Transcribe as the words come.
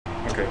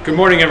Okay. Good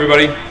morning,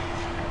 everybody,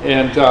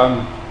 and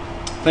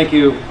thank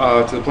you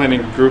to the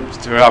planning group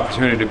for the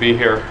opportunity to be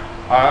here.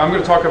 I'm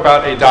going to talk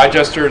about a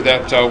digester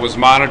that was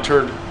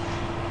monitored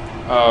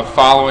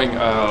following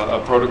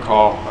a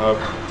protocol.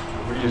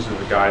 We're using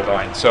the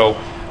guideline. So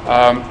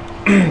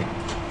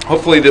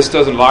hopefully this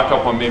doesn't lock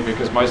up on me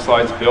because my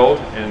slides build,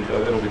 and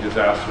it'll be a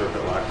disaster if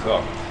it locks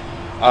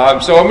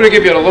up. So I'm going to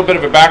give you a little bit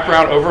of a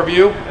background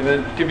overview, and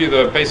then give you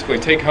the basically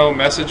take-home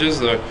messages,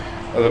 the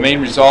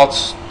main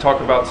results,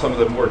 talk about some of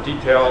the more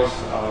details,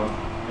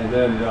 and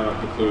then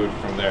conclude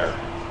from there.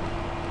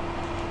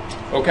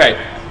 Okay,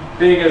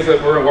 being as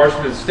that we're in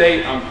Washington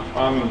State,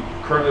 I'm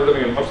currently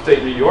living in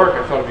upstate New York.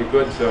 I thought it'd be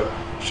good to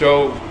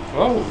show,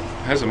 it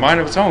has a mind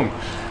of its own,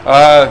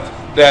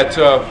 that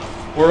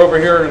we're over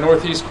here in the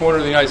northeast corner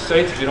of the United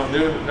States. If you don't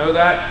know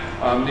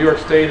that, New York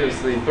State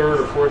is the third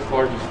or fourth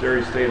largest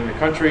dairy state in the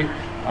country.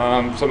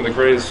 Some of the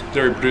greatest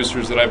dairy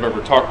producers that I've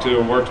ever talked to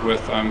and worked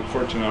with, I'm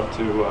fortunate enough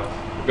to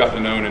have gotten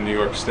to know in New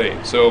York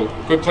State. So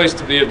a good place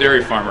to be a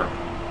dairy farmer.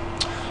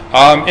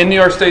 In New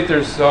York State,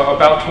 there's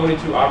about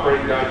 22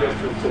 operating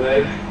digesters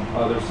today.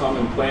 There's some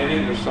in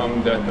planning. There's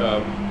some that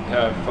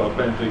have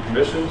been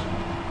decommissioned.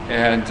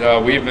 And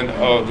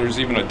there's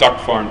even a duck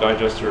farm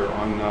digester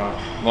on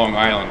Long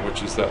Island,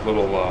 which is that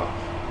little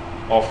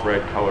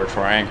off-red color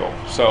triangle.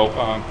 So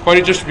quite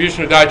a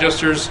distribution of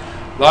digesters,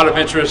 a lot of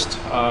interest.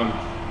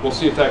 We'll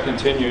see if that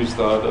continues.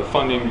 The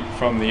funding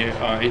from the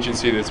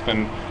agency that's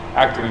been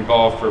actively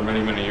involved for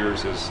many, many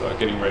years is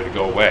getting ready to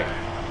go away.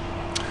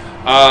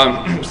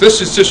 This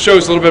just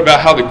shows a little bit about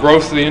how the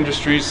growth of the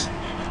industry's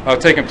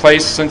taken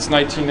place since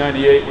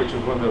 1998, which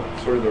is when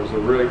there was a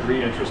really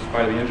re-interest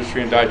by the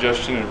industry in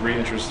digestion and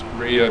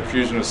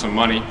re-infusion of some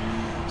money.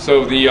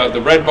 So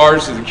the red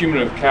bars is the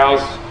cumulative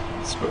cows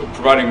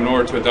providing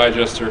manure to a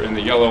digester, and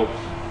the yellow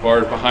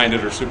bars behind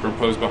it or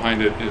superimposed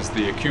behind it is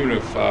the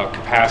cumulative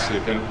capacity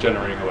of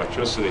generating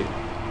electricity.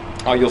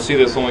 You'll see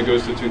this only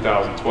goes to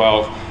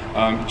 2012.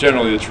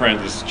 Generally, the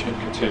trend is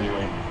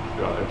continuing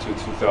into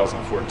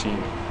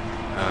 2014.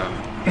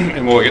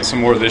 And we'll get some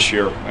more this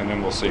year, and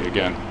then we'll see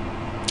again.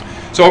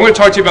 So I'm going to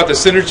talk to you about the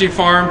Synergy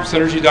Farm.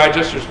 Synergy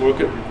Digesters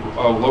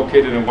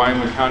located in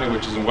Wyoming County,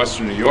 which is in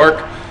western New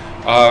York.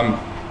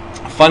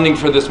 Funding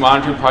for this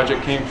monitoring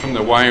project came from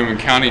the Wyoming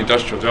County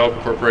Industrial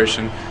Development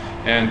Corporation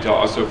and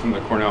also from the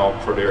Cornell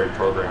Pro-Dairy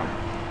Program.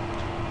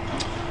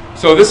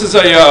 So this is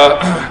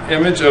a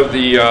image of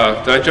the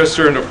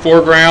digester in the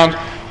foreground,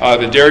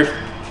 the dairy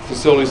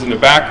facilities in the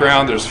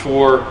background. There's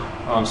four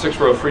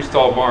 6-row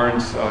freestall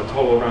barns,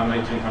 total around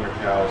 1,900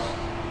 cows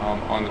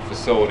on the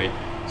facility.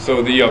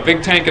 So the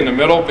big tank in the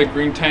middle, big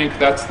green tank,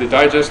 that's the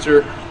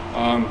digester.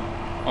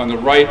 On the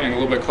right and a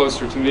little bit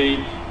closer to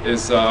me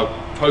is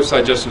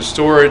post-digestion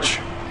storage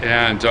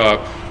and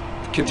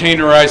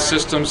containerized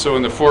systems. So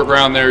in the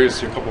foreground there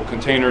is a couple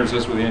containers.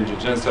 This is where the engine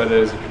genset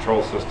is, the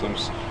control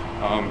systems,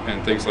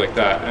 and things like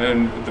that.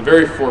 And at the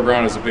very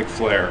foreground is a big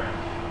flare.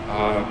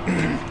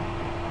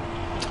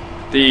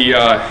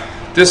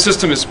 This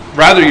system is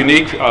rather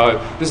unique.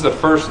 This is the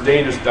first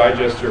Danish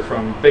digester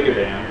from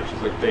Bigadan, which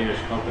is a Danish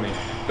company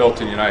built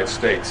in the United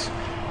States.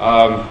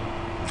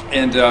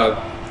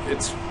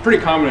 It's pretty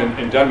common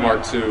in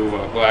Denmark to,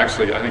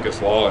 actually I think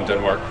it's law in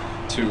Denmark,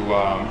 to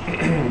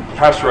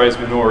pasteurize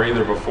manure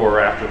either before or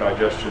after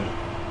digestion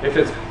if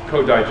it's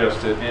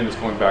co-digested and it's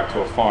going back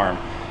to a farm.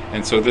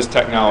 And so this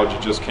technology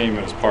just came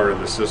in as part of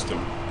the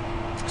system.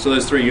 So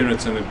there's 3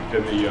 units in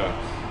the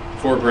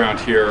foreground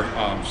here,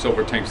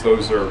 silver tanks.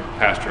 Those are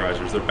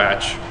pasteurizers. They're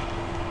batch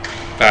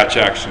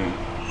action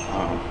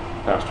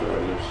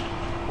pasteurizers.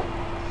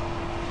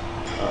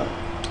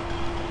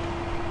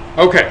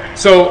 Okay,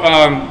 so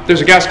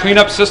there's a gas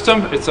cleanup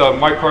system. It's a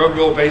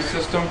microbial-based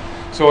system.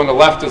 So on the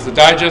left is the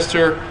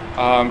digester,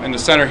 in the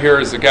center here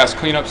is the gas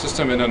cleanup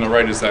system, and on the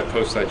right is that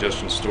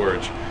post-digestion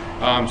storage.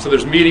 So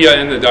there's media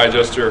in the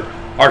digester,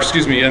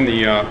 in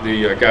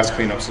the gas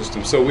cleanup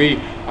system. So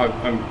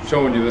I'm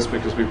showing you this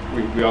because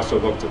we also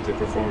looked at the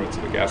performance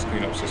of the gas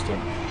cleanup system.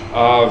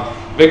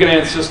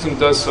 Bigadan system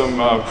does some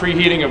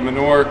preheating of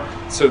manure.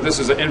 So this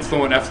is an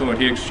influent-effluent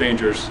heat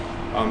exchangers.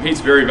 Heat's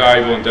very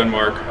valuable in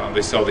Denmark.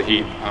 They sell the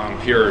heat.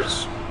 Here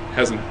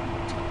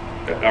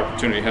that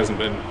opportunity hasn't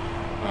been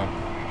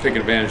taken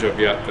advantage of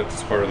yet, but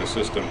it's part of the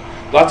system.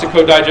 Lots of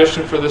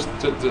co-digestion for this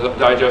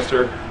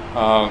digester.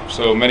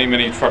 So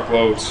many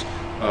truckloads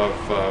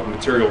of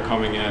material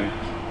coming in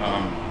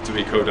to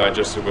be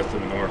co-digested with the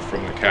manure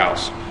from the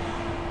cows.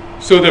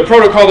 So the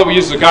protocol that we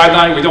use is a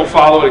guideline. We don't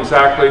follow it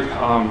exactly.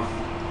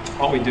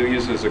 All we do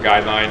use is a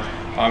guideline.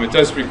 It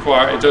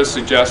does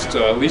suggest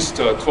at least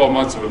 12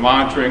 months of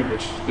monitoring,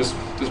 which this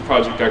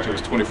project actually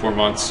was 24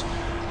 months.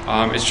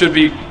 It should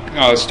be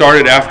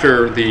started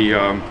after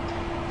the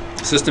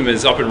system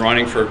is up and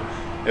running for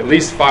at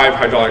least 5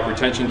 hydraulic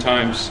retention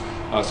times.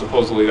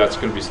 Supposedly that's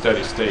going to be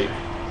steady state.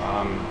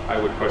 I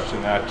would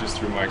question that just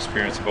through my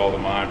experience of all the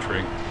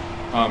monitoring.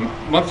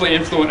 Monthly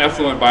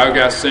influent-effluent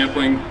biogas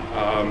sampling.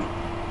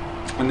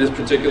 On this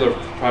particular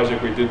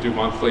project we did do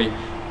monthly,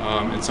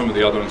 and some of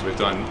the other ones we've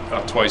done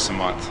twice a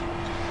month.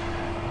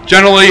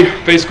 Generally,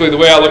 basically, the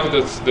way I look at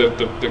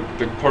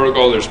the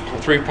protocol, there's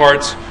 3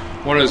 parts.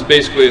 One is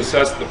basically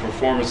assess the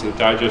performance of the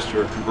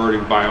digester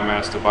converting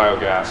biomass to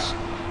biogas.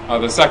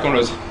 The second one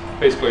is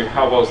basically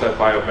how well is that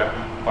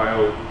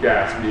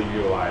biogas being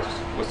utilized.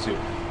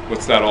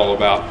 What's that all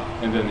about?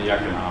 And then the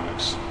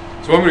economics.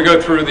 So I'm going to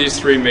go through these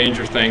 3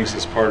 major things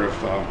as part of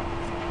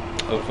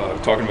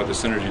talking about the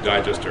Synergy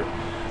digester.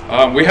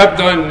 We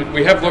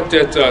have looked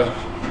at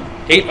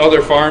 8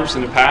 other farms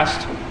in the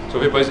past. So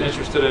if anybody's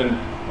interested in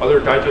other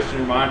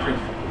digestion monitoring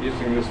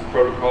using this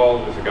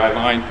protocol as a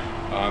guideline,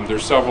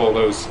 there's several of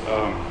those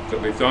that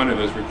we've done, and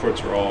those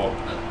reports are all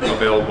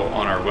available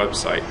on our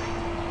website.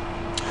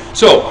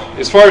 So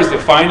as far as the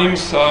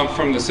findings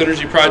from the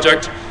Synergy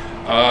project,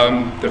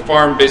 the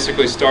farm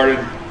basically started,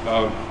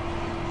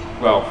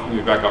 well, let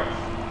me back up.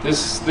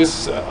 This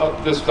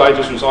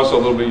digester is also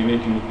a little bit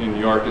unique in New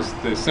York.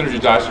 The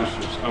Synergy digester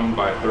is owned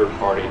by a third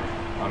party.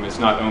 It's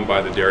not owned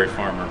by the dairy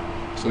farmer.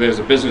 So there's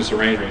a business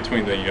arrangement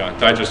between the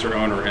digester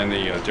owner and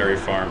the dairy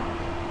farm.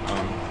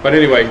 But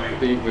anyway,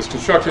 it was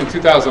constructed in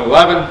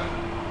 2011.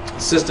 The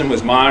system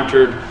was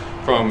monitored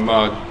from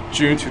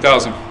June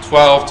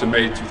 2012 to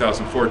May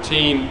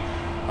 2014.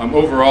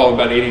 Overall,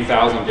 about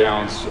 80,000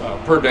 gallons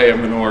per day of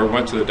manure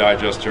went to the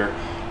digester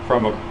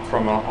from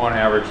on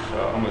average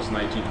almost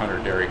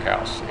 1,900 dairy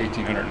cows,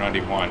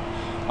 1,891.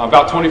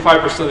 About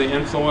 25% of the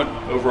influent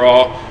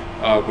overall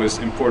was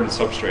imported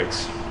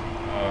substrates.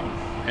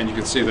 And you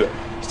can see the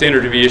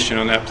standard deviation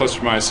on that, plus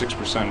or minus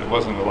 6%. There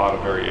wasn't a lot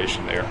of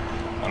variation there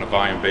on a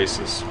volume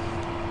basis.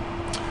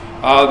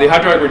 The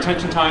hydraulic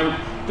retention time,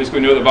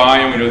 basically we know the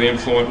volume, we know the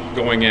influent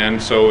going in,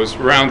 so it was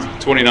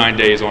around 29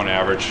 days on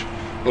average.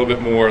 A little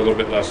bit more, a little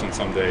bit less on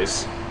some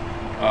days.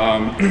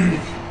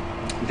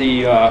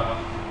 The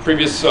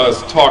previous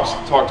talks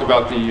talked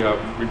about the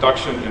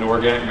reduction in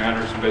organic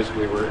matter, so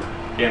basically where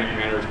organic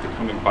matter is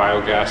becoming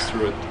biogas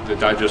through the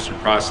digestion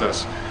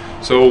process.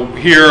 So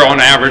here, on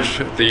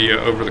average,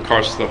 over the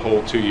course of the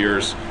whole 2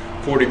 years,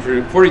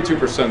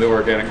 42% of the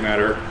organic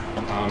matter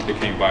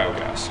became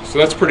biogas. So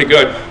that's pretty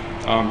good.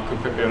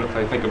 If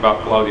I think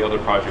about a lot of the other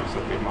projects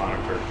that we've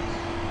monitored.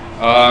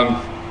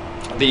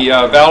 The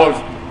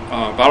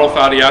volatile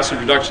fatty acid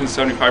reduction,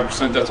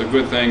 75%, that's a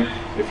good thing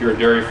if you're a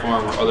dairy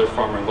farm or other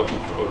farmer looking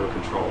for odor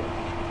control.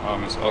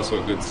 It's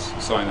also a good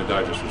sign the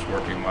digester is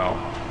working well.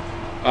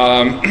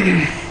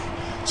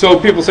 So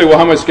people say, well,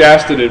 how much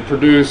gas did it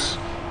produce?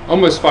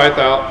 Almost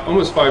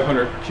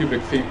 500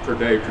 cubic feet per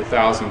day per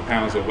 1,000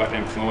 pounds of wet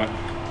influent.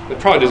 That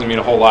probably doesn't mean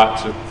a whole lot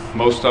to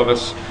most of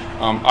us.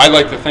 I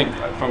like to think,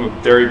 from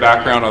a dairy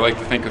background, I like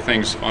to think of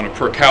things on a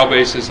per cow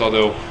basis,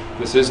 although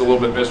this is a little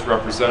bit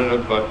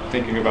misrepresentative, but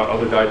thinking about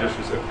other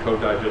digesters that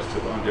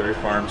co-digested on dairy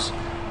farms,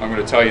 I'm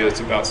going to tell you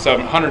it's about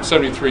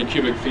 173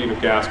 cubic feet of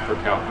gas per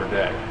cow per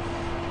day.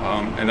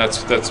 And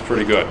that's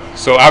pretty good.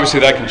 So obviously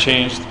that can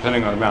change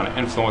depending on the amount of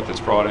influent that's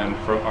brought in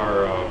for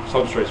our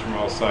substrates from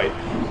our site.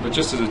 But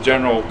just as a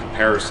general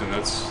comparison,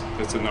 that's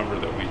a number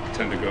that we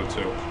tend to go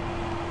to.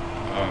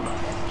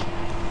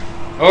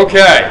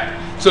 Okay,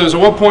 so there was a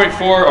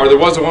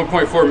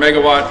 1.4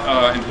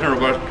 megawatt internal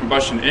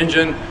combustion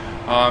engine.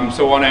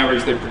 So on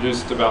average, they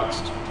produced about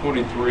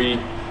 23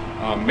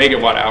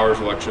 megawatt hours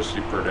of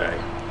electricity per day.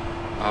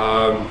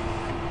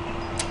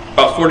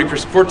 About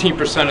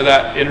 14% of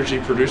that energy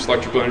produced,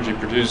 electrical energy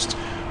produced,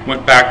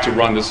 went back to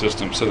run the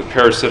system. So the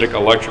parasitic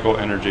electrical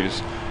energy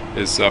is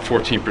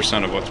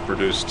 14% of what's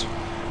produced.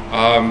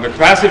 The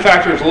capacity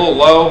factor is a little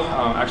low.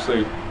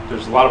 Actually,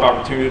 there's a lot of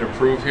opportunity to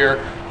improve here.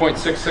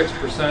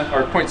 0.66%,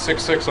 or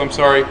 0.66, I'm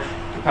sorry.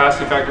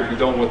 Capacity factor, if you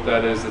don't know what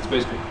that is, it's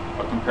basically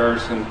a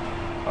comparison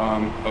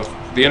of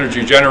the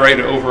energy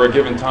generated over a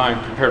given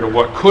time compared to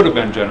what could have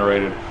been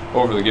generated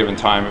over the given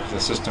time if the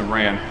system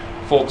ran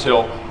full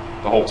tilt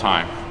the whole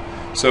time.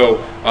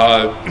 So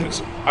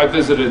I've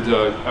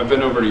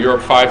been over to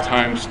Europe 5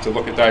 times to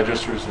look at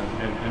digesters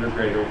and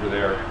integrate over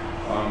there.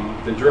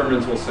 The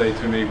Germans will say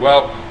to me,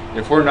 well,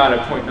 if we're not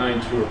at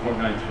 0.92 or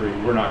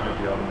 0.93, we're not going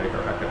to be able to make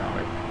our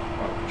economic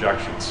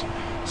projections.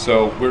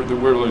 So we're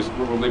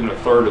leaving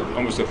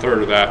almost a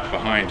third of that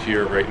behind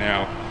here right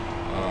now.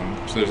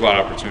 So there's a lot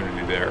of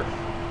opportunity there.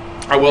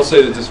 I will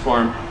say that this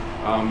farm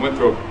went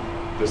through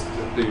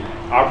the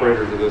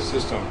operators of this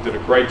system did a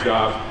great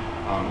job.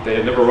 They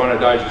had never run a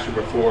digester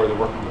before. They're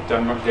working with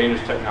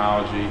Danish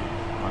technology.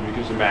 You can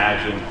just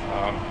imagine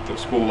the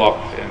school up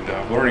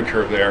and learning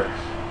curve there.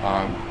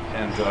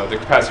 And the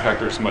capacity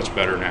factor is much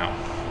better now.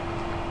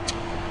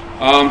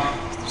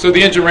 So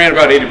the engine ran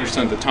about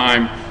 80% of the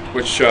time,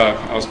 which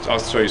I'll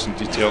show you some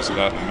details of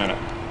that in a minute.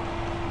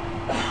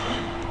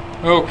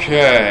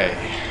 Okay.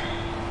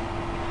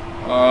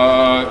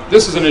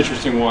 This is an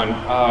interesting one.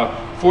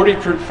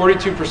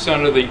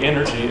 42% of the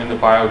energy in the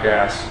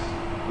biogas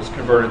was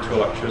converted to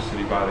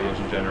electricity by the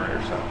engine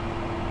generator cell.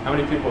 How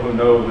many people who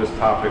know this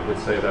topic would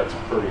say that's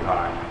pretty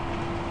high?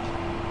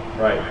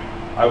 Right.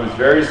 I was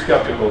very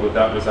skeptical that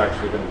that was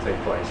actually going to take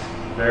place.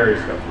 Very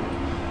skeptical.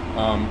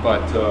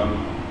 But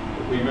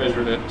we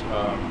measured it.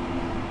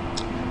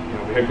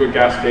 We had good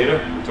gas data.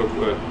 We took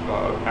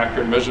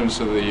accurate measurements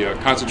of the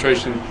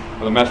concentration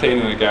the methane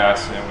in the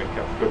gas, and we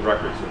kept good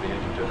records of the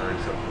engine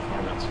generated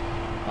performance.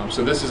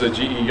 So this is a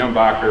GE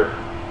Yumbacher,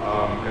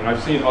 and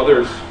I've seen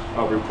others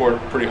report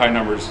pretty high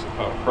numbers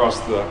across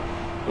the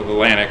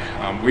Atlantic.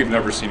 We've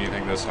never seen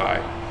anything this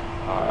high.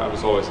 I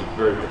was always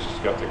very much a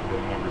skeptic of the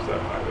numbers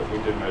that high, but we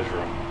did measure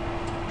them.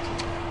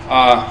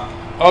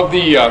 Of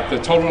the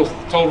total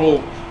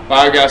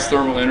biogas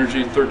thermal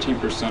energy,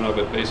 13% of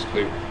it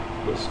basically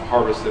was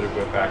harvested and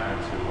went back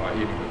into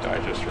heating the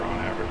digester on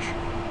average.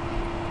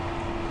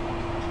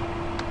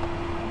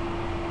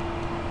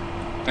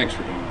 Thanks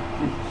for doing that.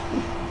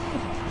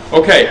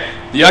 Okay,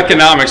 the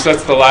economics,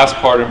 that's the last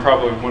part and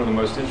probably one of the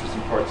most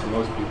interesting parts to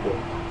most people.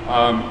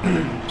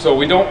 So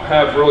we don't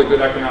have really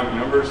good economic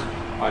numbers,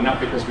 not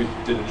because we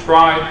didn't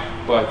try,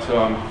 but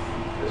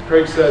as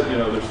Craig said,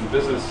 there's some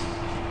business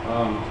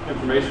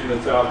information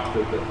that's out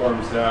that the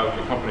farmers have,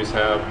 the companies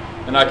have,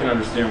 and I can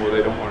understand where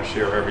they don't want to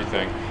share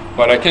everything.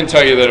 But I can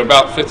tell you that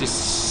about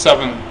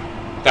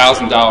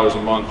 $57,000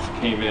 a month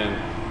came in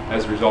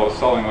as a result of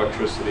selling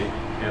electricity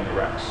and the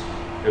RECs.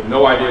 We have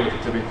no idea what the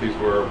tipping fees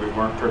were. We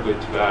weren't privy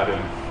to that,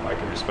 and I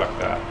can respect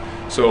that.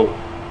 So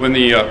when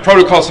the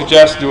protocol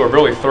suggests do a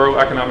really thorough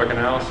economic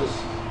analysis,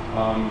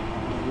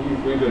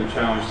 we've been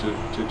challenged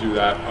to do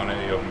that on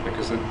any of them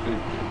because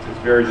it's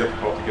very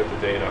difficult to get the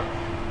data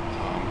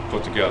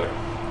put together.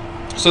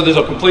 So there's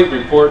a complete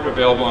report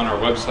available on our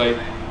website,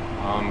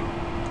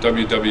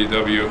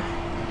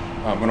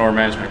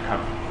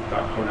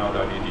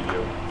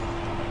 www.manoremanagement.cornell.edu.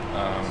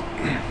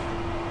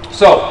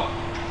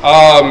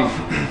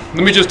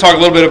 Let me just talk a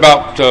little bit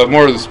about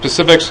more of the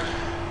specifics.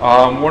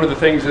 One of the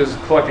things is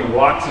collecting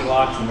lots and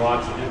lots and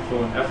lots of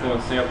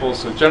effluent samples.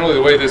 So generally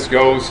the way this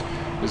goes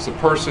is the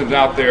person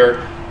out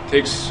there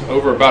takes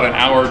over about an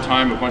hour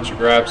time a bunch of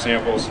grab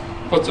samples,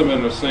 puts them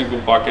in a single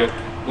bucket,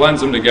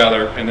 blends them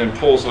together, and then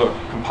pulls a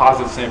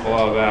composite sample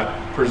out of that,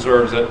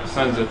 preserves it,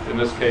 sends it. In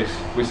this case,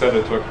 we send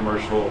it to a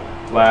commercial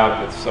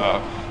lab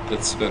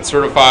that's been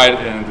certified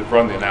and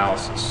run the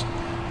analysis.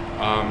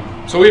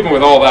 So even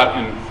with all that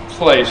in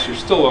place, you're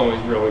still only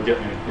really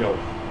getting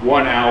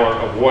 1 hour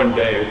of one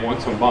day,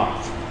 once a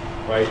month,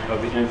 right,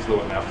 of the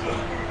influent and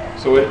effluent.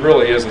 So it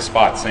really is a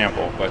spot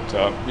sample, but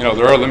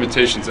there are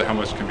limitations to how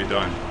much can be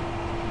done.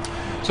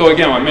 So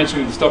again, I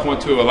mentioned the stuff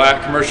went to a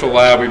commercial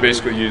lab. We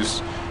basically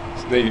used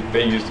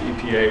they used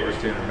EPA or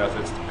standard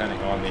methods depending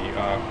on the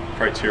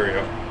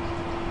criteria.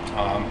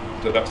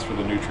 So that's for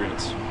the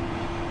nutrients.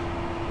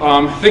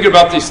 Thinking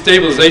about the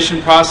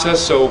stabilization process,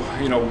 so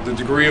the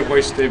degree of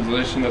waste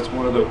stabilization, that's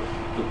one of the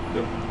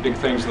big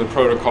things the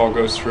protocol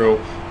goes through.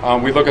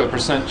 We look at the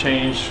percent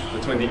change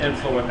between the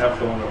influent and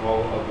effluent of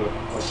all of the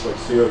like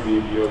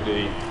COD,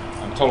 BOD,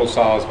 total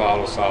solids,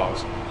 volatile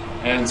solids.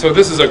 And so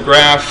this is a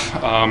graph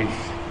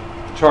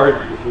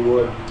chart, if you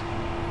would.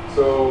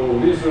 So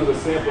these are the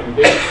sampling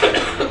dates,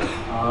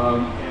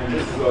 and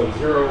this is a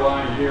zero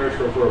line here.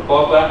 So if we're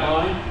above that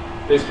line,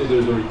 basically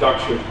there's a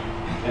reduction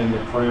in the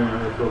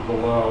parameter. If we're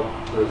below,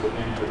 there's an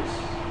increase.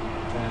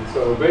 And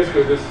so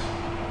basically this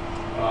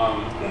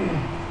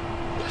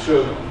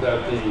shows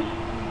that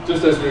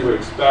just as we would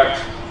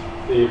expect,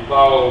 the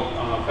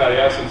volatile fatty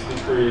acids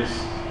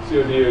decrease,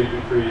 COD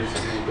decrease,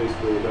 and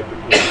basically that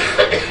becomes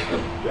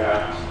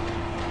gas.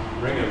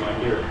 Ringing my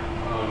ear.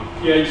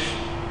 pH,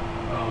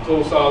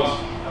 total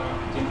solids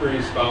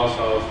decrease, volatile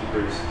solids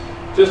decrease,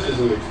 just as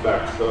we would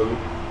expect. So a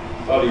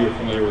lot of you are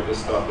familiar with this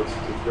stuff. It's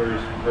very,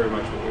 very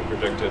much what we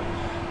predicted.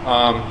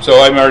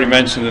 So I've already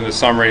mentioned in the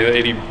summary that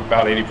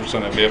about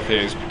 80% of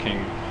BFAs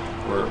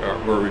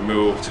were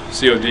removed.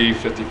 COD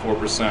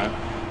 54%,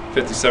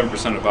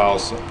 57% of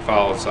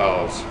volatile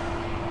solids.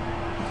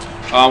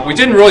 We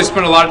didn't really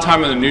spend a lot of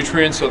time on the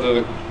nutrients, so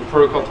the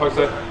protocol talks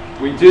about.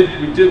 We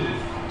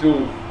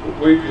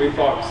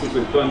thought since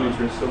we've done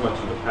nutrients so much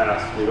in the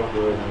past, we don't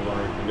really want to learn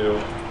anything new.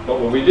 But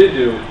what we did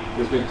do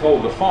is we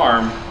told the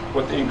farm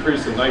what the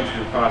increase in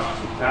nitrogen, phosphorus,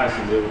 and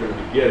potassium they were going to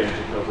be getting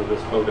because of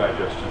this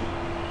co-digestion,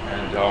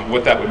 and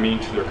what that would mean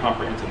to their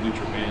comprehensive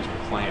nutrient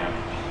management plan.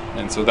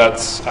 And so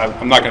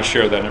I'm not going to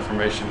share that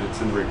information. It's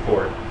in the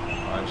report.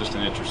 Just in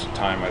the interest of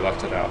time, I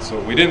left it out. So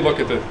we didn't look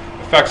at the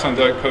effects on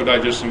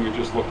co-digestion. We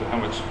just looked at how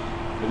much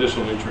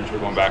additional nutrients were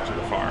going back to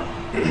the farm.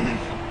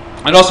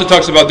 It also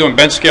talks about doing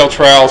bench scale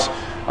trials.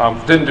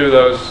 Didn't do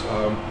those.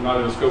 Not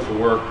in the scope of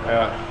work.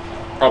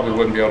 Probably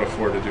wouldn't be able to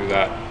afford to do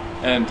that.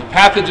 And the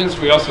pathogens,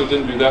 we also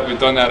didn't do that. We've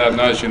done that ad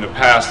nauseum in the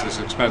past. It's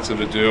expensive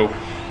to do.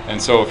 And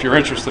so if you're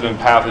interested in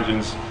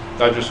pathogens,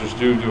 digesters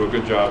do a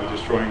good job of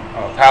destroying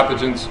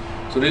pathogens.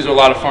 So these are a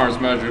lot of farms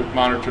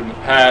monitored in the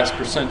past,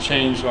 percent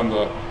change on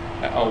the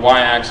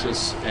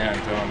y-axis. And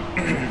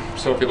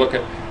so if you look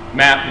at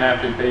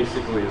MAP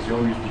basically is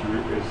Johne's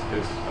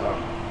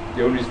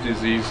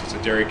disease. It's a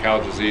dairy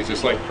cow disease.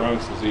 It's like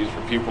Crohn's disease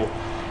for people.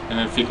 And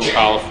then fecal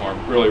coliform,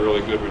 really,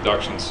 really good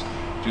reductions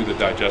due to the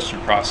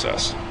digestion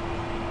process.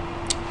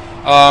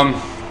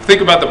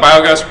 Think about the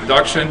biogas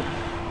production.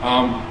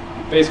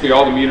 Basically,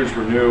 all the meters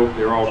were new.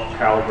 They were all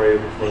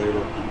calibrated before they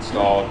were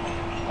installed.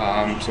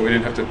 So we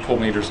didn't have to pull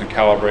meters and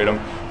calibrate them.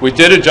 We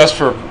did adjust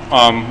for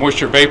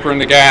moisture vapor in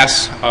the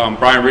gas.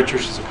 Brian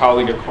Richards is a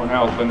colleague at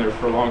Cornell, been there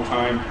for a long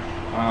time.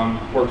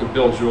 Worked with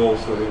Bill Jewell,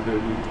 so they know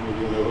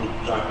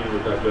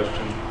Anaerobic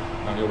digestion.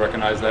 You'll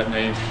recognize that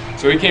name.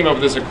 So he came up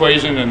with this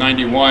equation in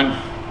 '91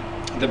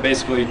 that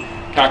basically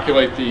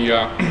calculate the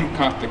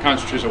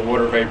concentration of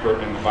water vapor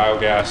in the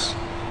biogas.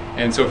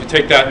 And so if you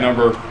take that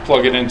number,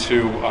 plug it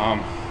into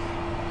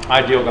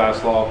ideal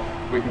gas law,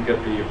 we can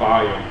get the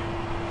volume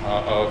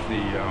of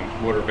the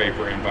water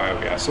vapor in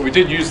biogas. So we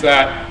did use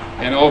that,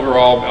 and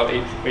overall about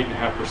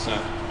 8.5%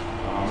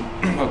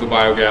 of the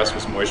biogas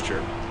was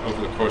moisture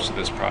over the course of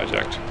this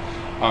project.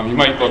 You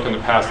might look in the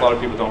past, a lot of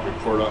people don't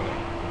report on it.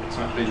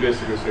 They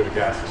basically say the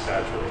gas is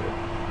saturated.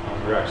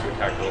 We're actually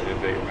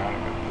calculated the amount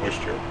of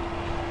moisture.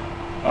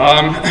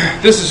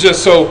 This is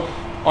just so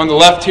on the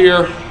left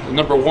here,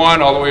 number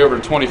 1 all the way over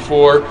to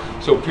 24.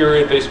 So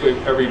period, basically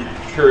every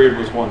period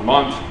was 1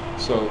 month.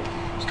 So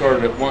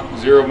started at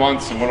 0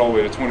 months and went all the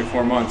way to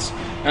 24 months.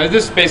 And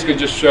this basically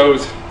just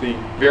shows the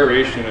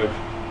variation of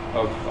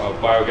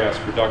biogas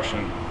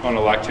production on a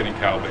lactating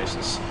cow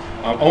basis.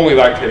 Only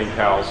lactating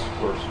cows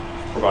were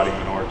providing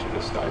manure to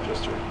this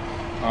digester.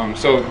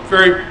 So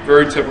very,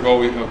 very typical.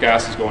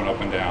 Gas is going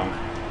up and down,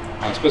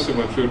 especially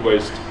when food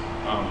waste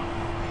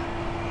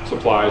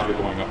supplies were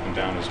going up and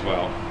down as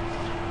well.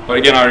 But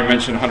again, I already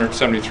mentioned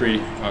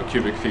 173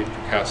 cubic feet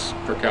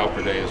per cow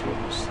per day is what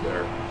was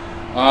there.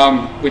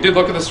 We did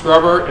look at the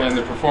scrubber and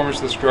the performance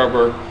of the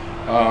scrubber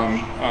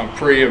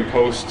pre and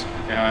post,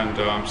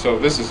 and so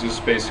this is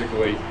just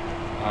basically,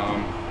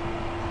 I'm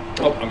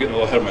getting a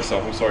little ahead of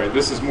myself, I'm sorry.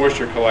 This is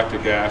moisture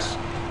collected gas.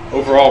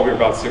 Overall, we're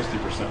about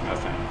 60%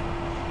 methane,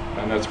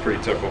 and that's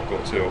pretty typical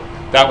too.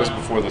 That was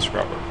before the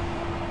scrubber.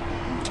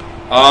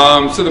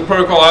 So the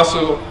protocol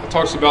also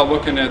talks about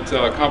looking at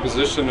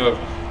composition of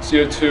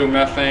CO2,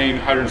 methane,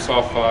 hydrogen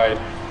sulfide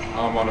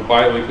on a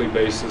bi-weekly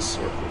basis,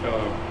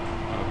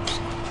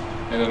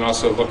 and then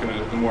also looking at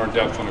it more in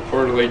depth on a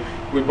quarterly.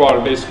 We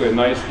brought basically a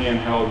nice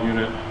handheld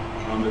unit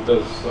that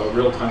does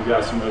real-time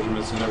gas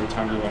measurements, and every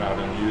time we went out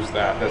and used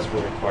that, that's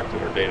where we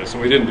collected our data. So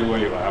we didn't do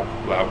any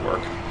lab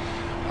work.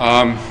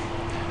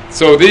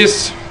 So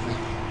these,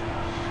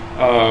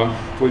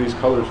 these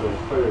colors are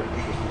quite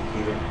interesting to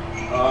me.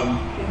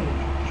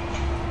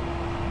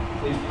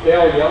 These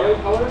pale yellow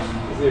colors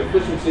is the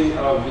efficiency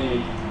of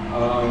the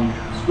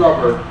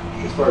scrubber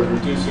as far as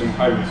reducing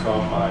hydrogen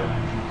sulfide.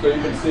 So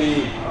you can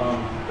see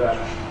that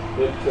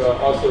it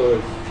also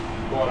is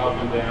going up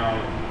and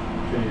down,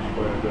 changing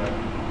quite a bit.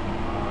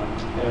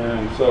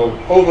 And so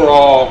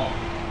overall,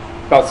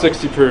 about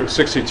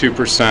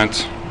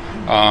 62%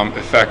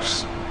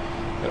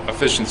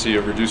 efficiency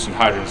of reducing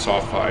hydrogen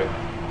sulfide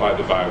by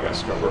the biogas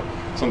scrubber.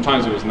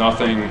 Sometimes it was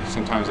nothing,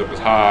 sometimes it was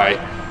high.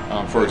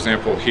 For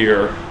example,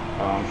 here,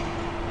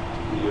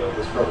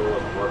 the scrubber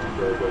wasn't working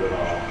very good at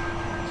all.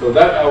 So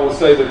that, I will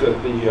say that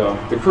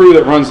the crew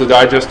that runs the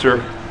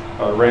digester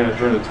ran it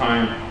during the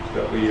time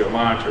that we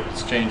monitored.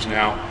 It's changed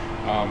now.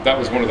 That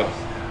was one of the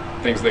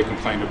things they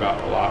complained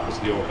about a lot, was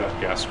dealing with that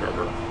gas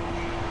scrubber.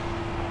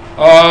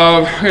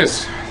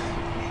 Yes.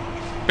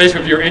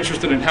 Basically, if you're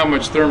interested in how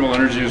much thermal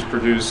energy is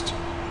produced,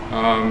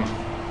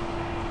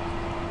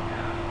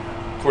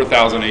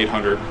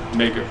 4,800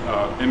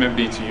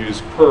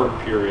 MMBTUs per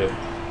period.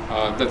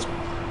 That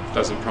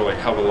doesn't probably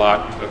have a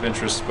lot of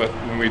interest, but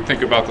when we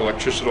think about the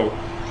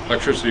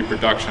electricity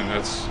production,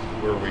 that's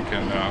where we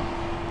can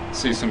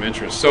see some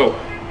interest. So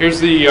here's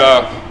the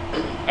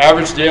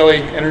average daily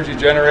energy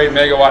generated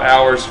megawatt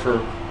hours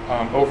for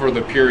over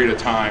the period of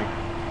time.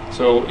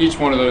 So each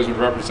one of those would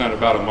represent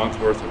about a month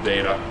worth of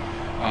data.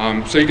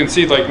 So you can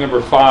see, like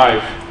number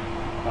 5,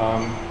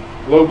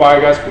 low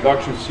biogas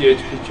production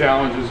CHP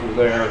challenges were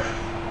there.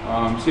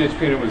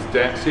 CHP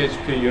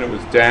unit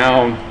was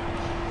down,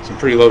 some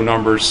pretty low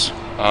numbers.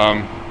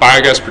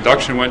 Biogas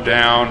production went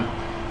down.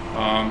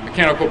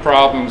 Mechanical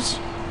problems.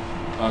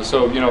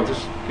 So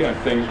just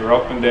things are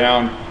up and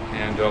down,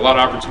 and a lot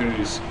of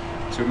opportunities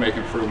to make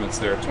improvements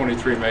there.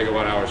 23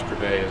 megawatt hours per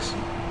day is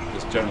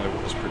generally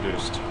what was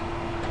produced.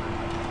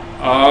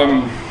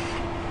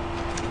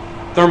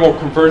 Thermal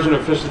conversion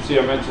efficiency,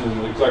 I mentioned in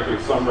the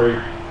executive summary,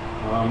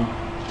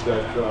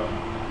 that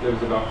it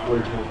was about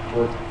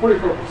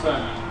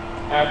 44%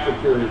 after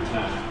period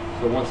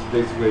 10. So once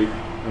basically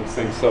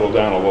things settled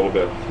down a little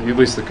bit, at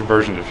least the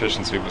conversion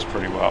efficiency was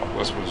pretty well,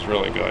 was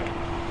really good.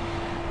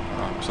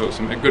 So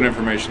some good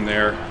information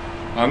there.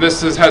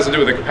 This has to do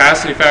with the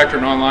capacity factor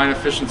and online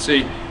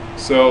efficiency.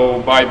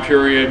 So by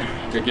period,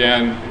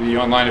 again, the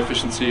online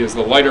efficiency is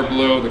the lighter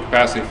blue, the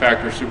capacity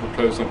factor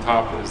superposed on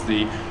top is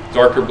the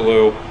darker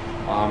blue.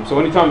 So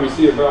anytime we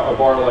see a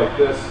bar like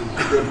this,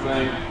 it's a good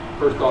thing.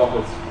 First off,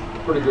 it's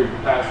a pretty good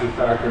capacity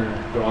factor,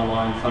 and the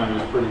online time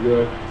is pretty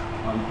good.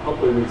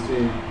 Hopefully we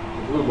see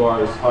the blue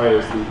bar as high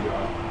as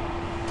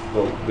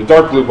the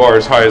dark blue bar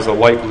as high as the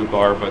light blue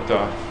bar, but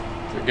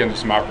again, there's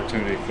some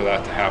opportunity for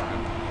that to happen.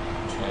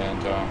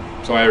 And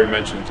so I already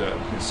mentioned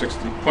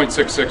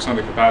 0.66 on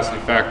the capacity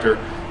factor,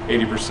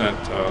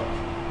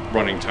 80%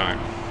 running time.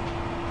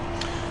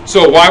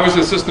 So why was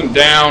the system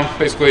down?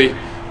 Basically,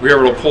 we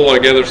were able to pull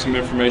together some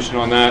information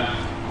on that.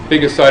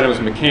 Biggest item was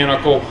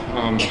mechanical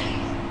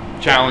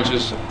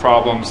challenges,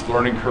 problems,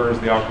 learning curves,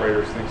 the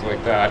operators, things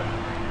like that.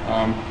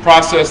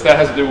 Process, that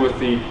has to do with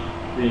the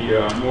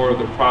more of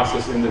the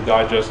process in the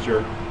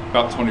digester,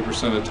 about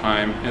 20% of the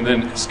time, and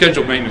then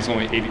scheduled maintenance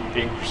only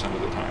 88%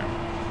 of the time.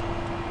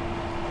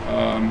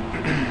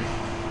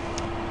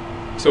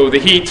 So the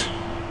heat,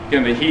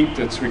 again, the heat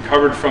that's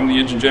recovered from the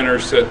engine generator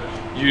set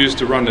used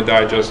to run the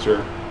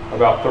digester,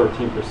 about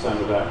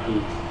 13% of that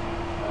heat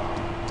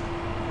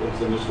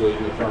was initially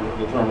the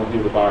thermal heat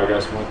of the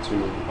biogas went to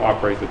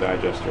operate the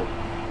digester.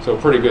 So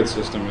pretty good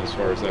system as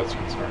far as that's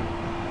concerned.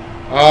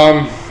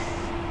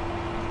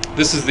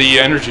 This is the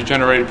energy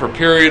generated per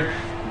period,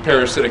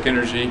 parasitic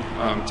energy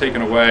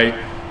taken away.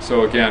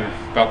 So again,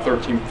 about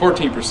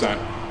 14%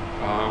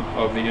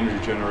 of the energy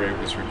generated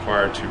was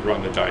required to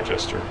run the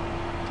digester.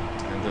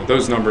 And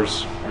those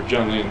numbers are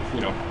generally,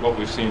 what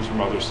we've seen from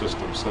other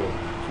systems. So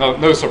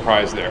no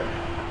surprise there.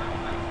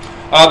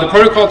 The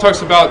protocol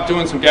talks about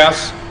doing some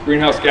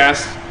greenhouse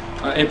gas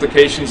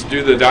implications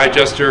due to the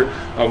digester.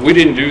 We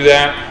didn't do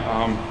that.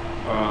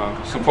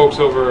 Some folks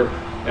over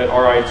at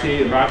RIT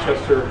in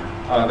Rochester,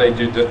 they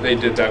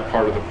did that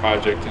part of the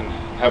project and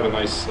have a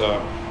nice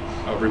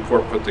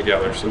report put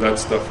together. So that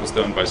stuff was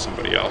done by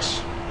somebody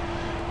else.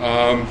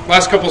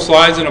 Last couple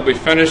slides and it'll be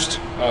finished.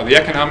 The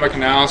economic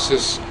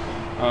analysis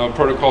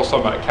protocol is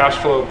talking about a cash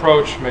flow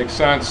approach, makes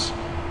sense.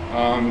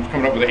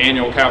 Coming up with the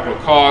annual capital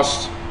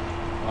cost,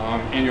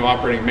 annual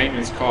operating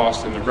maintenance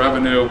cost, and the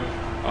revenue.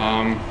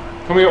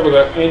 Coming up with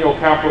an annual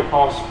capital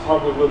cost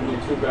probably wouldn't be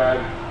too bad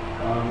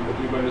if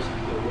you went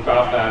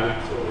about that.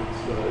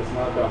 It's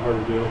not that hard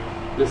to do.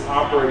 This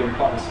operating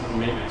cost and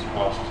maintenance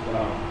cost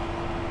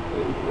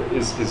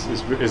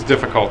is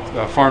difficult.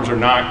 Farms are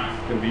not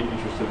going to be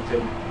interested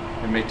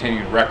in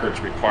maintaining records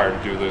required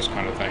to do those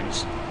kind of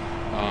things.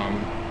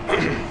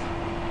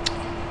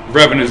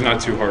 Revenue is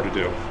not too hard to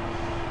do.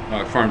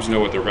 Farms know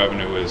what their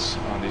revenue is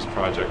on these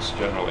projects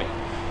generally.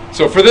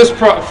 So for this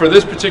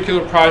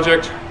particular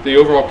project, the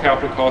overall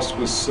capital cost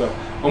was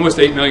almost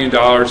 $8 million,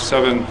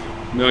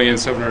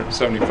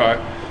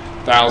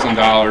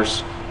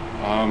 $7,775,000,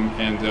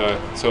 and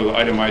so the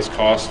itemized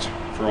cost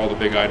for all the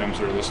big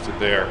items are listed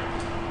there.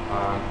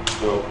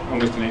 So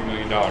almost an $8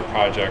 million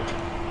project.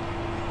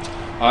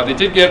 They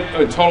did get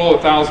a total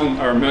of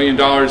 $1 million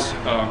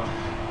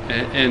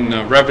in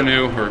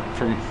revenue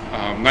from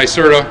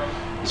NYSERDA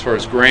as far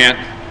as grant,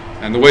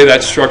 and the way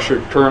that's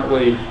structured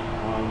currently.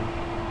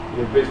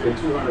 Basically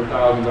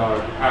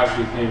 $200,000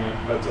 capacity payment.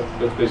 That's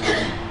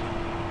basically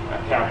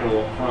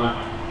capital up front,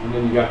 and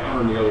then you got to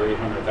earn the other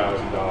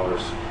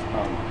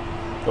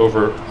 $800,000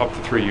 over up to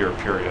 3-year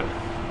period.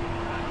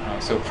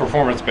 So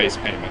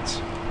performance-based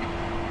payments.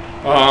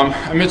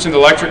 I mentioned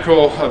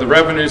electrical, the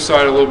revenue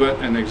side a little bit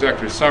in the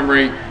executive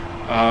summary.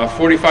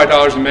 $45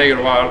 a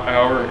megawatt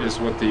hour is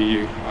what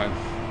the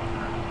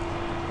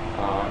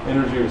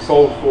energy was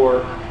sold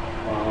for,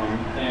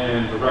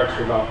 and the RECs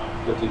are about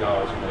 $50 a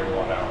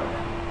megawatt hour.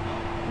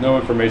 No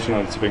information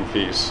on tipping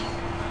fees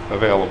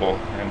available,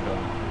 and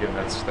again,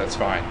 that's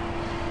fine.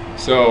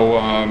 So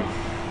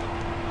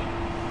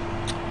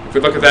if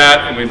we look at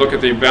that and we look at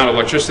the amount of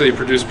electricity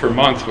produced per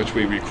month, which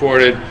we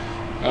recorded,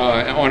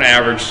 on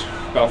average,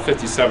 about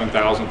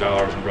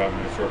 $57,000 in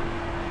revenue for a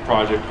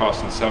project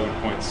costing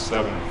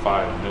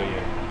 $7.75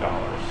 million.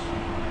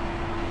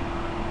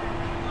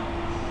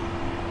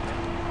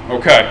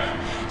 Okay,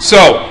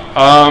 so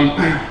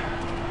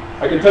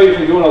I can tell you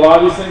from doing a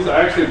lot of these things,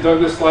 I actually dug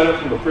this slide up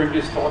from the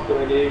previous talk that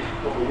I gave a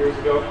couple of years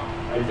ago.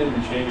 I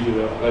didn't change it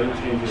at all. I didn't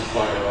change the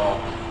slide at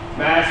all.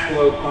 Mass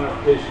flow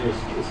quantification is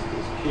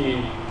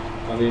key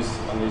on these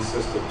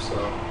systems. So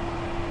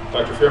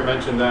Dr. Fair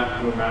mentioned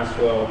that with mass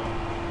flow.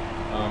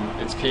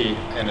 It's key,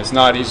 and it's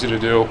not easy to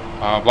do.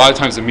 A lot of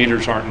times the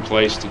meters aren't in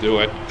place to do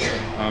it.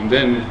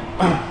 Then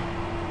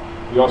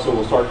we also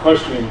will start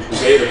questioning the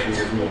data from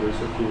those meters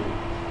if you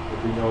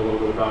know a little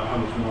bit about how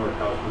much more it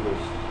costs to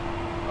produce.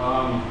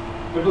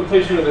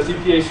 Implementation of this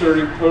EPA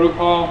certified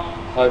protocol,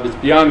 it's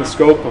beyond the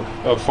scope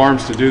of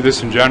farms to do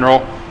this in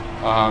general.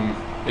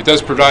 It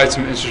does provide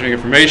some interesting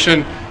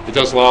information. It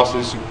does allow us to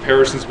do some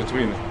comparisons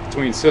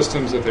between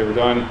systems if they were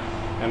done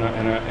in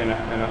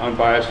an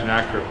unbiased and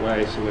accurate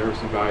way, so there was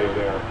some value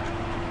there.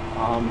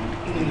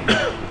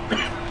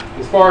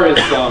 As far as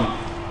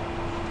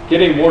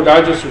getting more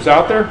digesters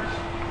out there,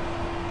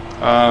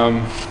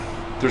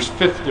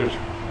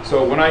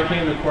 so when I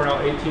came to Cornell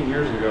 18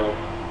 years ago,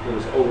 there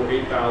was over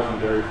 8,000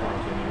 dairy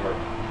farms in New York.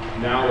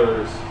 Now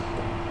there's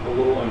a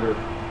little under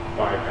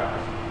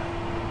 5,000.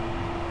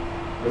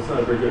 That's not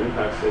a very good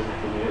impact statement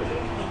for me, is it?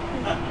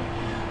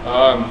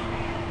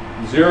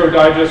 0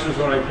 digesters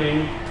when I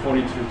came,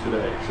 22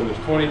 today. So there's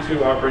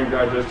 22 operating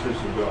digesters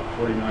and about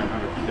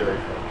 4,900 dairy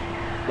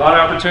farms. A lot of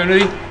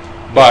opportunity,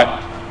 but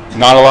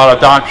not a lot of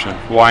adoption.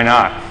 Why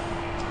not?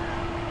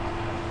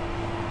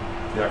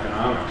 The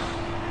economics.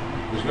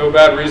 There's no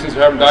bad reasons for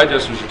having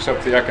digesters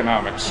except the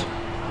economics.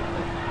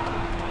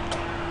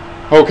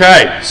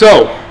 Okay,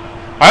 so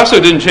I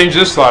also didn't change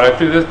this slide. I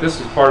think this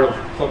is part of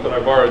something I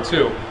borrowed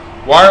too.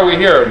 Why are we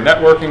here?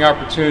 Networking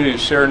opportunities,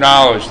 share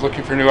knowledge,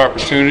 looking for new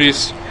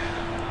opportunities,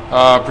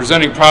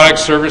 presenting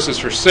products, services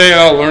for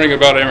sale, learning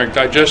about anaerobic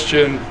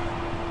digestion,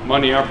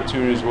 money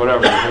opportunities,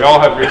 whatever. We all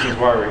have reasons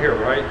why we're here,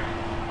 right?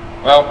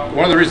 Well,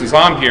 one of the reasons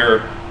I'm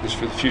here is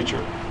for the future,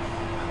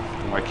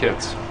 for my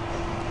kids.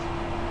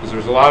 Because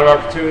there's a lot of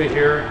opportunity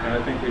here, and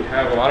I think we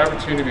have a lot of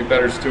opportunity to be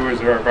better stewards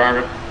of our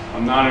environment.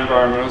 I'm not an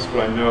environmentalist,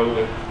 but I know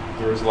that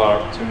there is a lot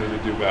of opportunity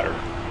to do better.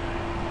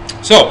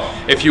 So,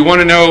 if you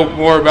want to know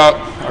more about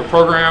our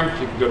program,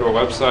 you can go to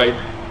our website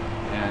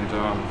and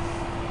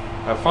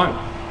have fun.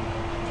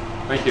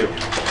 Thank you.